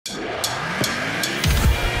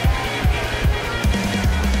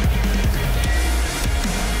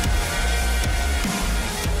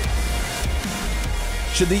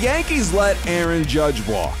Should the Yankees let Aaron Judge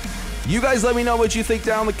walk? You guys let me know what you think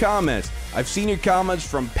down in the comments. I've seen your comments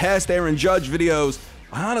from past Aaron Judge videos.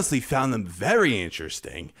 I honestly found them very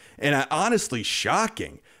interesting and honestly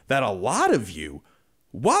shocking that a lot of you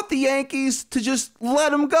want the Yankees to just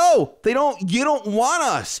let him go. You don't want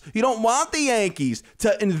us. You don't want the Yankees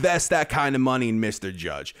to invest that kind of money in Mr.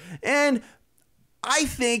 Judge. And I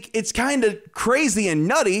think it's kind of crazy and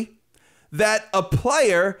nutty that a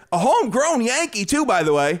player, a homegrown Yankee too, by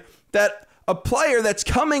the way, that a player that's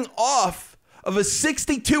coming off of a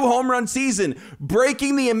 62 home run season,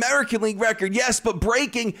 breaking the American League record, yes, but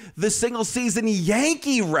breaking the single season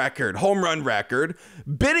Yankee record, home run record,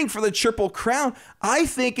 bidding for the Triple Crown. I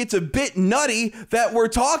think it's a bit nutty that we're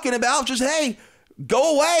talking about just, hey,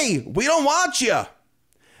 go away. We don't want you.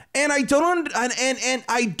 And I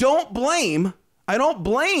don't blame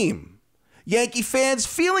Yankee fans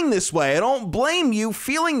feeling this way. I don't blame you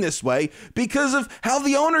feeling this way because of how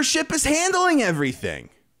the ownership is handling everything.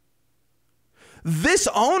 This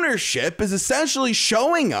ownership is essentially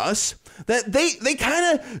showing us that they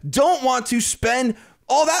kind of don't want to spend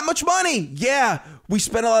all that much money. Yeah, we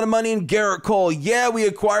spent a lot of money in Garrett Cole. Yeah, we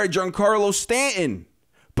acquired Giancarlo Stanton.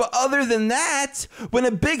 But other than that, when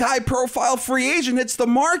a big high-profile free agent hits the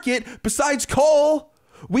market, besides Cole,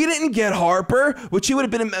 we didn't get Harper, which he would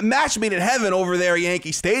have been a match made in heaven over there at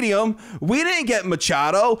Yankee Stadium. We didn't get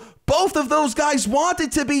Machado. Both of those guys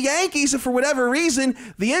wanted to be Yankees, and for whatever reason,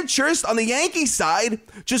 the interest on the Yankee side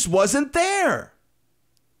just wasn't there.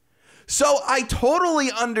 So I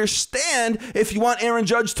totally understand if you want Aaron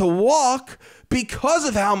Judge to walk because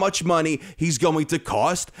of how much money he's going to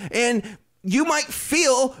cost. And you might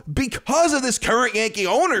feel, because of this current Yankee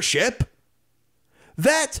ownership,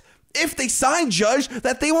 that if they sign Judge,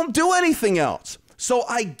 that they won't do anything else. So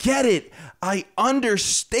I get it. I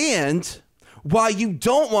understand why you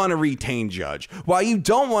don't want to retain Judge, why you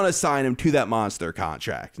don't want to sign him to that monster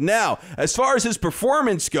contract. Now, as far as his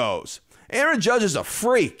performance goes, Aaron Judge is a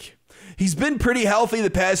freak. He's been pretty healthy the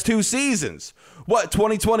past 2 seasons.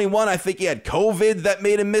 2021, I think he had COVID that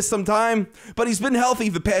made him miss some time, but he's been healthy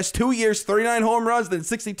the past 2 years, 39 home runs, then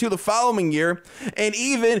 62 the following year, and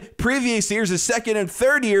even previous years, his second and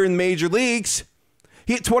third year in major leagues,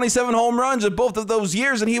 he hit 27 home runs in both of those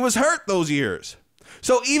years, and he was hurt those years.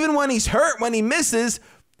 So even when he's hurt, when he misses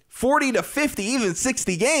 40 to 50, even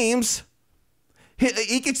 60 games,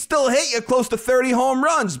 he can still hit you close to 30 home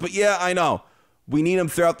runs. But yeah, I know, we need him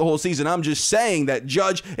throughout the whole season. I'm just saying that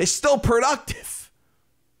Judge is still productive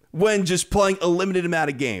when just playing a limited amount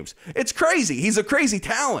of games. It's crazy. He's a crazy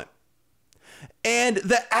talent. And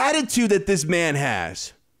the attitude that this man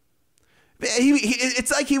has,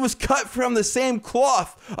 it's like he was cut from the same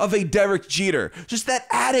cloth of a Derek Jeter. Just that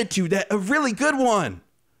attitude, a really good one.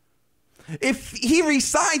 If he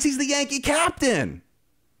resigns, he's the Yankee captain.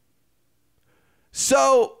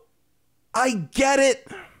 So I get it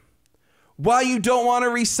why you don't want to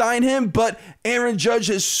re-sign him, but Aaron Judge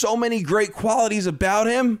has so many great qualities about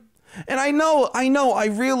him. And I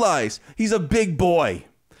realize he's a big boy.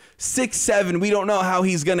 6'7", we don't know how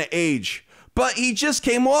he's going to age. But he just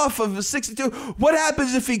came off of a 62. What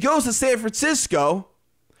happens if he goes to San Francisco,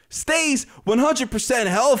 stays 100%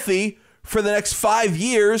 healthy for the next 5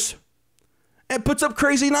 years, and puts up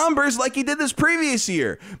crazy numbers like he did this previous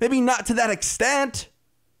year? Maybe not to that extent.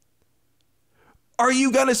 Are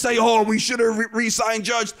you going to say, oh, we should have re-signed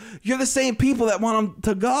Judge? You're the same people that want him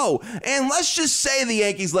to go. And let's just say the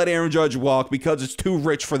Yankees let Aaron Judge walk because it's too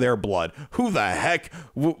rich for their blood. Who the heck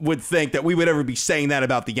would think that we would ever be saying that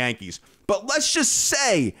about the Yankees? But let's just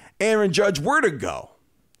say Aaron Judge were to go.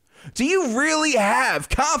 Do you really have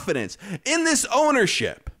confidence in this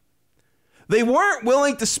ownership? They weren't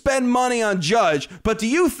willing to spend money on Judge, but do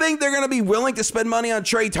you think they're going to be willing to spend money on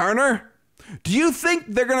Trey Turner? Do you think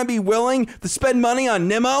they're going to be willing to spend money on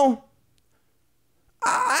Nimmo?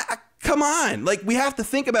 Come on. Like, we have to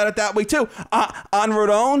think about it that way, too. On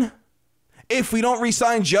Rodon, if we don't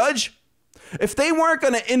re-sign Judge, if they weren't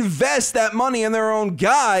going to invest that money in their own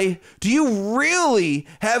guy, do you really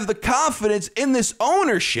have the confidence in this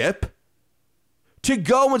ownership to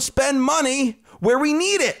go and spend money where we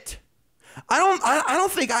need it?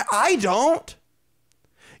 I don't.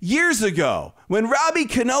 Years ago, when Robbie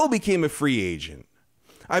Cano became a free agent,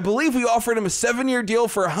 I believe we offered him a 7-year deal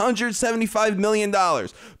for $175 million,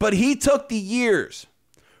 but he took the years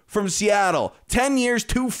from Seattle, 10 years,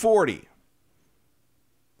 $240.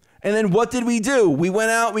 And then what did we do? We went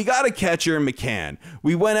out, we got a catcher in McCann.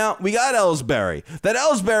 We went out, we got Ellsbury. That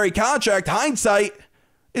Ellsbury contract, hindsight,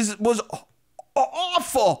 was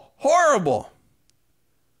awful, horrible.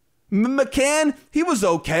 McCann, he was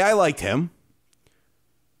okay. I liked him.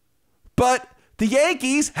 But The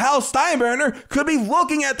Yankees, Hal Steinbrenner, could be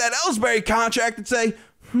looking at that Ellsbury contract and say,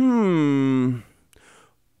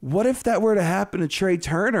 what if that were to happen to Trey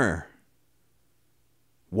Turner?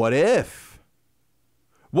 What if?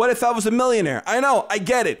 What if I was a millionaire? I know, I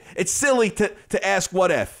get it. It's silly to ask what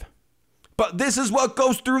if. But this is what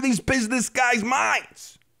goes through these business guys'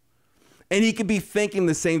 minds. And he could be thinking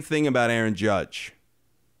the same thing about Aaron Judge.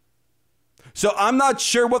 So I'm not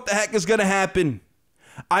sure what the heck is going to happen.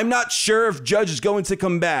 I'm not sure if Judge is going to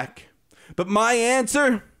come back. But my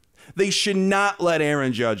answer, they should not let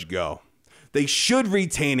Aaron Judge go. They should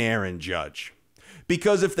retain Aaron Judge.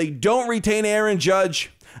 Because if they don't retain Aaron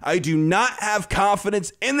Judge, I do not have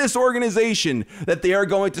confidence in this organization that they are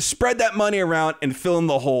going to spread that money around and fill in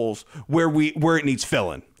the holes where it needs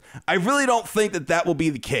filling. I really don't think that will be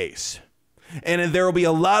the case. And there will be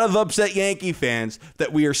a lot of upset Yankee fans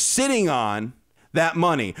that we are sitting on that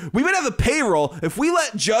money. We would have the payroll. If we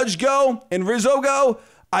let Judge go and Rizzo go,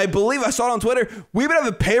 I believe, I saw it on Twitter, we would have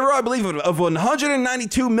a payroll, I believe, of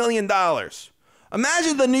 $192 million.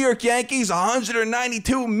 Imagine the New York Yankees,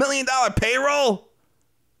 $192 million payroll.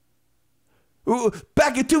 Ooh,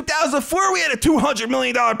 back in 2004, we had a $200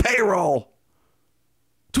 million payroll.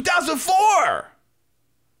 2004.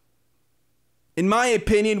 In my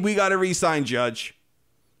opinion, we got to re-sign Judge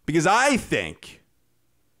because I think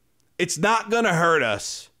it's not going to hurt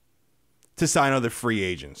us to sign other free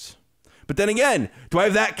agents. But then again, do I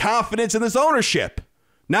have that confidence in this ownership?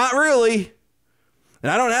 Not really.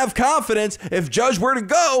 And I don't have confidence if Judge were to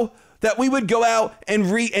go that we would go out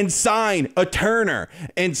and sign a Turner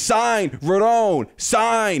and sign Rodon,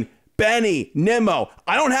 sign Benny, Nimmo.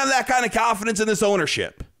 I don't have that kind of confidence in this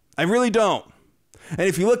ownership. I really don't. And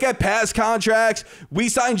if you look at past contracts, we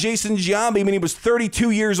signed Jason Giambi when he was 32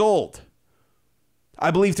 years old. I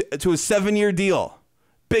believe to a 7-year deal.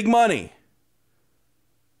 Big money.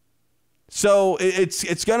 So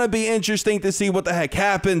it's going to be interesting to see what the heck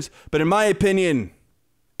happens. But in my opinion,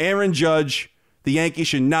 Aaron Judge, the Yankees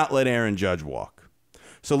should not let Aaron Judge walk.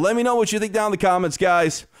 So let me know what you think down in the comments,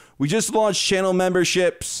 guys. We just launched channel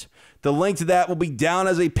memberships. The link to that will be down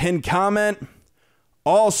as a pinned comment.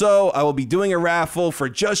 Also, I will be doing a raffle for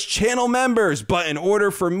just channel members. But in order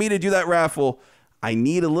for me to do that raffle, I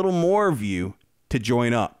need a little more of you to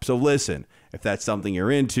join up. So listen, if that's something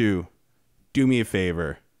you're into, do me a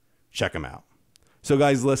favor. Check them out. So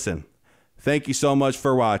guys, listen. Thank you so much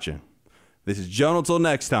for watching. This is Joe. Until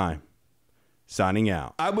next time. Signing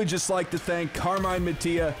out. I would just like to thank Carmine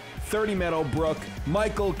Mattia, 30 Meadowbrook,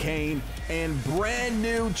 Michael Kane, and brand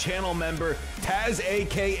new channel member Taz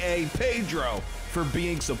aka Pedro for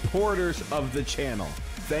being supporters of the channel.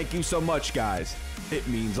 Thank you so much, guys. It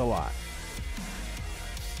means a lot.